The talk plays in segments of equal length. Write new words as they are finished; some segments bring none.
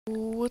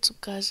What's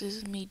up guys, this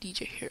is me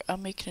DJ here.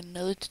 I'm making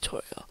another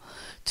tutorial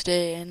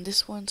today, and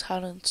this one's how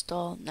to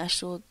install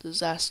Natural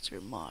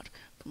Disaster mod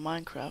for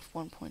Minecraft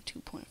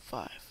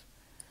 1.2.5.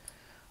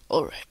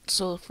 Alright,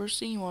 so the first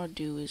thing you want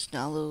to do is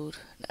download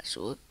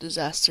Natural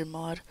Disaster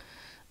mod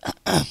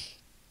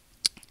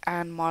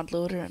and mod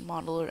loader and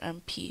mod loader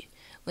MP.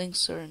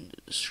 Links are in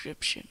the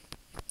description.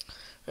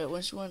 Alright,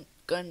 once you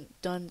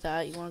done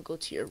that, you want to go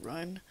to your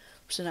run,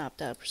 app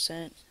that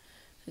percent,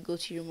 and go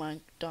to your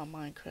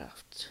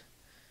Minecraft.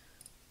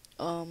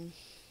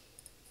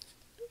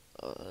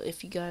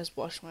 If you guys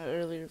watched my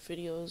earlier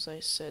videos, I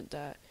said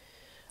that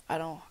I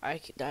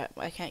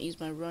can't use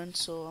my run,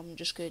 so I'm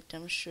just gonna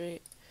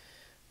demonstrate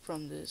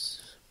from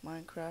this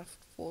Minecraft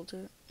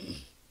folder.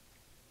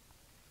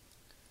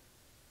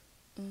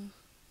 One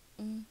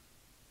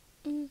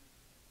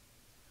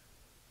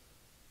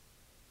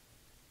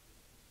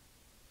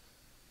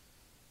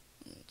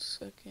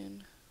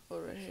second. Oh,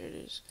 right here it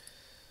is.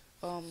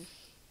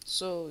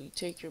 So you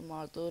take your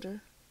mod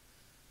loader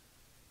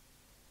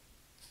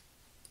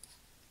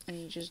and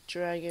you just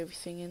drag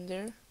everything in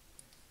there.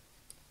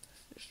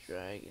 Just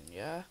drag and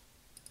yeah.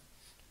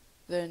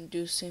 Then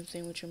do the same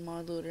thing with your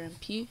mod loader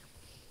MP.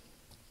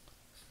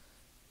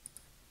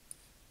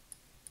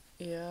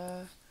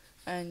 Yeah,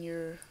 and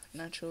your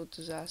natural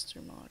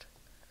disaster mod.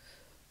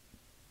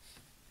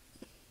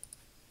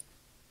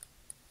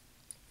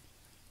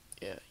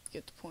 Yeah, you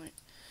get the point.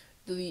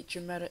 Delete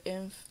your meta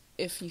inf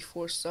if you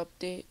force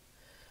update.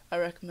 I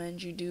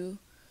recommend you do.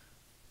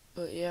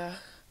 But yeah.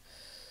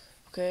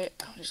 Okay,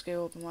 I'm just gonna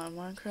open my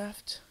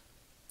Minecraft.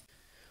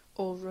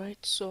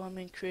 Alright, so I'm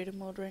in creative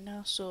mode right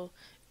now, so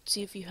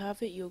see if you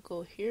have it, you'll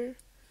go here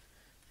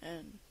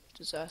and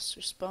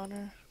disaster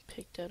spawner,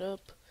 pick that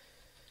up,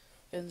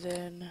 and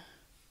then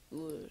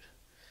wood.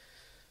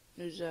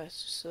 New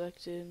disaster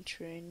selected,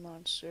 terrain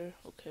monster,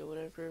 okay,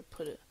 whatever,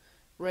 put it,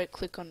 right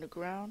click on the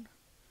ground,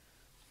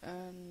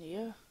 and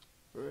yeah,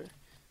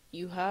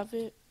 you have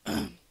it.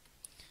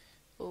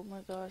 Oh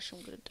my gosh,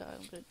 I'm gonna die.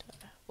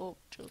 Oh,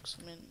 jokes,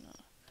 I'm in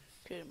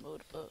creative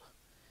mode, but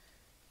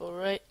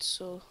alright,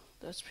 so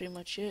that's pretty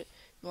much it.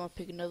 You want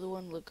to pick another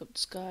one, look up the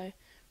sky,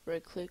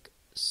 right click,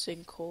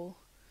 sinkhole,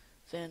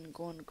 then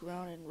go on the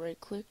ground and right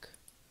click,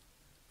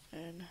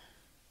 and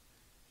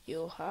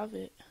you'll have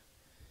it.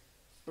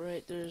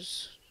 Right,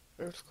 there's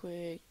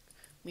earthquake,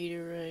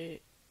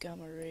 meteorite,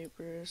 gamma ray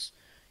burst,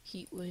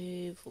 heat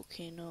wave,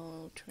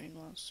 volcano, terrain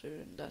monster,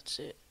 and that's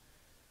it.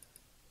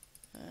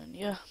 And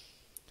yeah,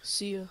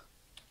 see ya.